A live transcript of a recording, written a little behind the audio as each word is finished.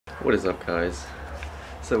What is up, guys?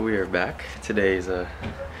 So we are back. Today is a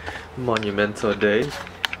monumental day.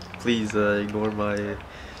 Please ignore my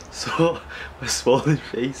swollen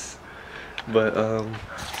face. But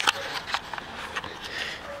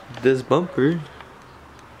this bumper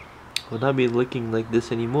will not be looking like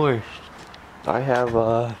this anymore. I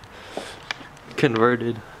have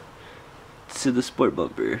converted to the sport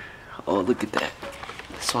bumper. Oh, look at that.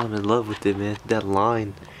 So I'm in love with it, man. That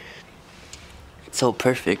line. It's so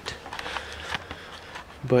perfect.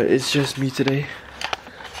 But it's just me today.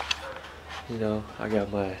 You know, I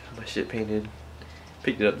got my shit painted.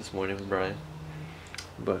 Picked it up this morning with Brian.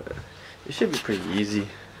 But it should be pretty easy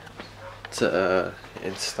to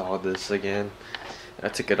install this again. I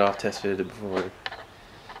took it off, test fitted it before.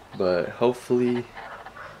 But hopefully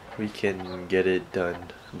we can get it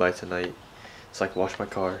done by tonight. It's like wash my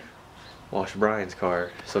car, wash Brian's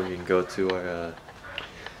car, so we can go to our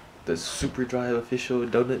the Super Drive official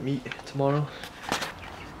donut meet tomorrow.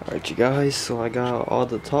 Alright, you guys, so I got all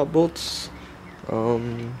the top bolts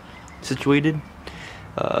situated.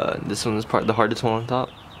 This one is the hardest one on top.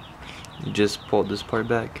 You just pull this part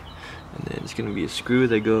back, and then it's gonna be a screw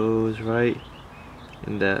that goes right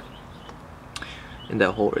in that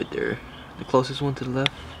hole right there. The closest one to the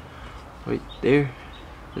left, right there.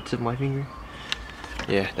 The tip of my finger.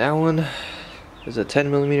 Yeah, that one is a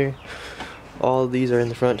 10mm. All of these are in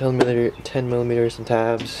the front, 10mm, some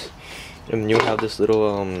tabs, and you have this little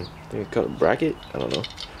I think it's called a bracket. I don't know.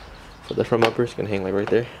 For the front bumper, it's gonna hang like right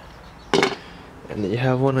there. And then you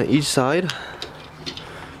have one on each side.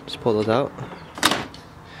 Just pull those out.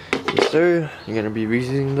 Yes, sir. You're gonna be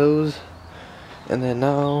reusing those. And then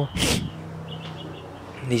now,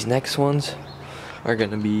 these next ones are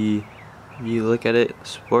gonna be, if you look at it,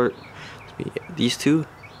 sport. These two.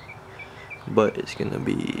 But it's gonna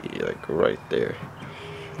be like right there.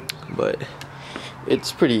 But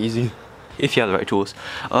it's pretty easy if you have the right tools.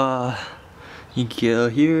 You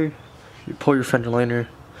get here, you pull your fender liner,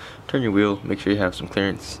 turn your wheel, make sure you have some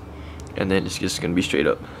clearance, and then it's just gonna be straight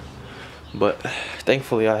up. But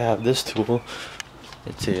thankfully I have this tool.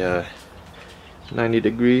 It's a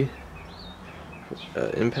 90-degree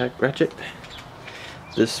impact ratchet.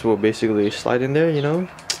 This will basically slide in there, you know,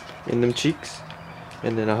 in them cheeks.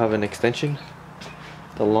 And then I'll have an extension,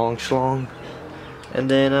 the long schlong, and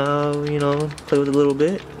then you know, play with it a little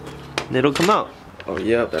bit, and it'll come out. Oh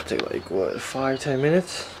yeah, that take like what, 5-10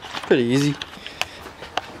 minutes? Pretty easy. You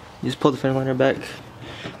just pull the fender liner back,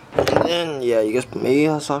 and then yeah, you guys maybe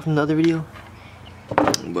I saw from the other video,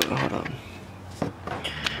 but hold on.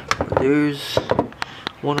 There's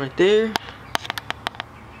one right there,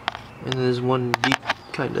 and there's one deep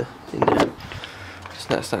kinda in there. It's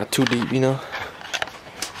not too deep, you know.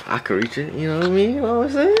 I could reach it, you know what I mean? You know what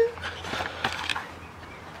I'm saying?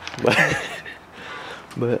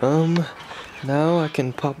 But now I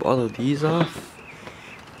can pop all of these off.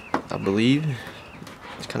 I believe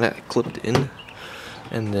it's kind of clipped in,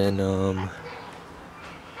 and then I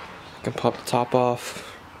can pop the top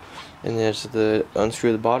off, and then just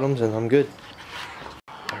unscrew the bottoms, and I'm good.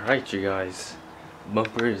 All right, you guys,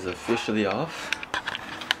 bumper is officially off.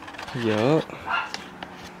 Yup.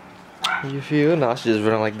 You feel? No, I should just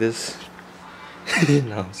run like this.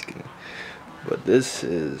 No, I'm just kidding. But this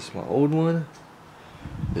is my old one.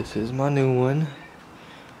 This is my new one.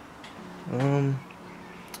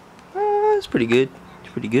 It's pretty good.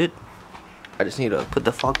 It's pretty good. I just need to put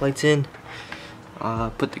the fog lights in.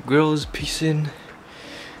 Put the grills piece in.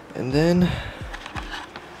 And then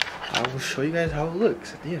I will show you guys how it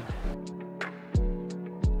looks at the end.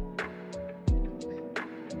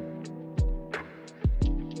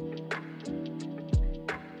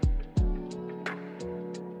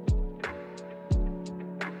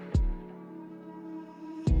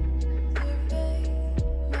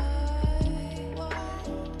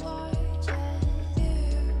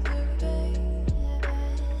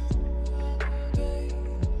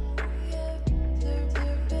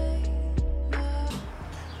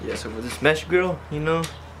 Yeah, so for this mesh grill, you know,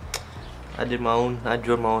 I drilled my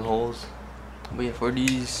own holes. But yeah, for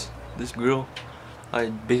this grill, I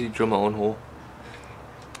basically drilled my own hole.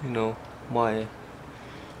 You know, my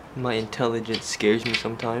intelligence scares me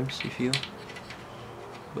sometimes, you feel?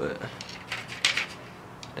 But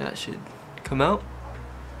that should come out.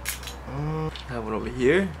 I have one over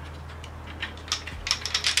here.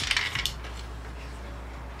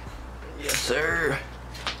 Yes, sir.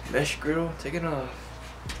 Mesh grill, taking off.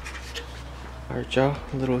 Alright, y'all,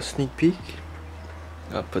 a little sneak peek.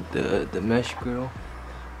 I put the mesh grill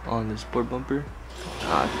on the sport bumper.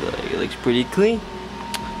 I feel like it looks pretty clean.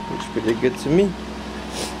 Looks pretty good to me.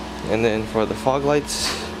 And then for the fog lights,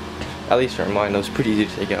 At least for mine, it was pretty easy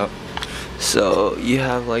to take out. So you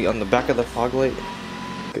have like on the back of the fog light.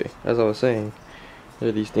 Okay, as I was saying, there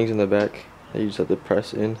are these things in the back that you just have to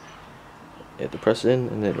press in. You have to press in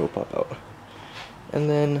and then it will pop out. And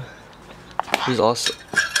then there's also,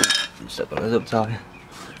 step on the zip tie.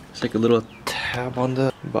 It's like a little tab on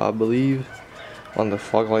the, but I believe on the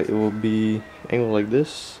fog light it will be angled like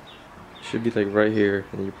this. It should be like right here,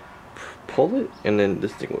 and you pull it and then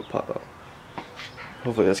this thing will pop out.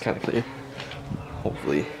 Hopefully that's kind of clear.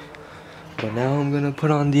 Hopefully. But now I'm gonna put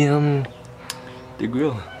on the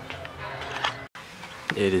grill.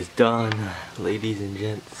 It is done, ladies and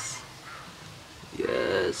gents.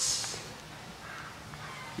 Yes.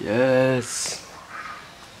 Yes.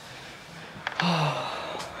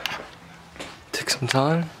 Took some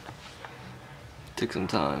time. Took some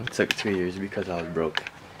time. It took 2 years because I was broke.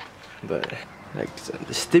 But like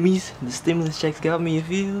the stimulus checks got me a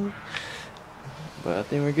few. But I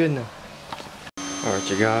think we're good now. Alright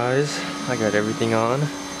you guys, I got everything on.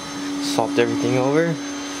 Swapped everything over.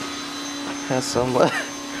 Has some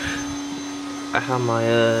I have my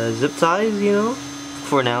zip ties, you know,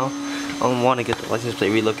 for now. I want to get the license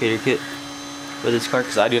plate relocator kit for this car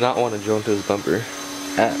because I do not want to drill into this bumper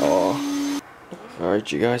at all.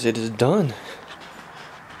 Alright you guys, it is done.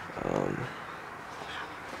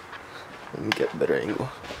 Let me get a better angle.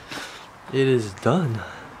 It is done.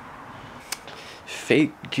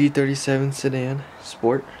 Fake G37 Sedan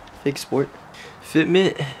Sport, fake Sport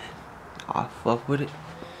fitment. I fuck with it.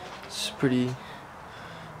 It's pretty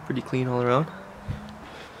clean all around.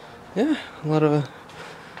 Yeah, a lot of.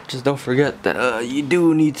 Just don't forget that you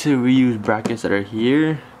do need to reuse brackets that are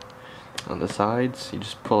here on the sides. You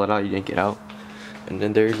just pull it out, you yank it out, and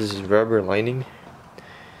then there's this rubber lining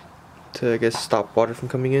to, I guess, stop water from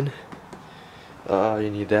coming in. You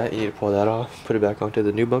need that. You need to pull that off, put it back onto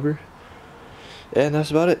the new bumper, and that's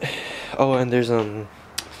about it. Oh, and there's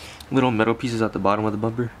little metal pieces at the bottom of the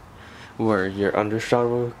bumper where your undershroud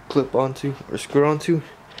will clip onto or screw onto.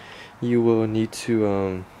 You will need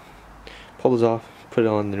to pull those off, put it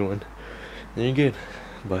on the new one, and you're good.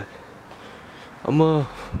 But I'm gonna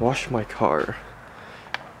wash my car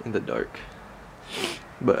in the dark,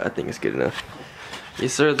 but I think it's good enough.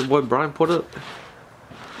 Yes sir, the boy Brian pulled up.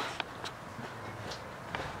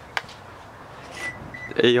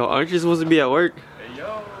 Hey yo, aren't you supposed to be at work? Hey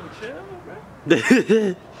yo, chill, bro.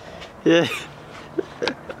 Yeah.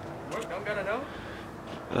 Work, don't gotta know.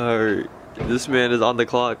 Alright, this man is on the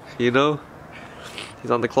clock, you know?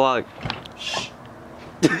 He's on the clock. Shh.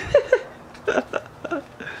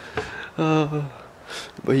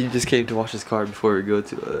 But he just came to wash his car before we go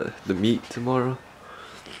to the meet tomorrow.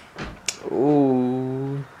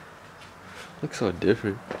 Oh, looks so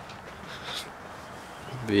different.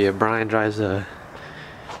 But yeah, Brian drives a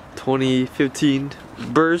 2015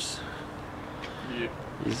 Burst. Yeah.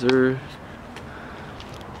 These are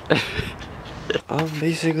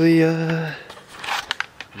basically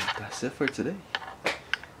that's it for today.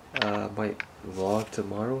 Might vlog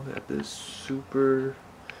tomorrow at this Super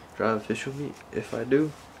Drive official meet. If I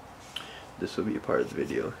do, this will be a part of the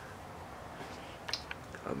video.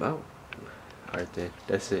 I'm out. Alright then,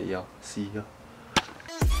 that's it y'all. See ya.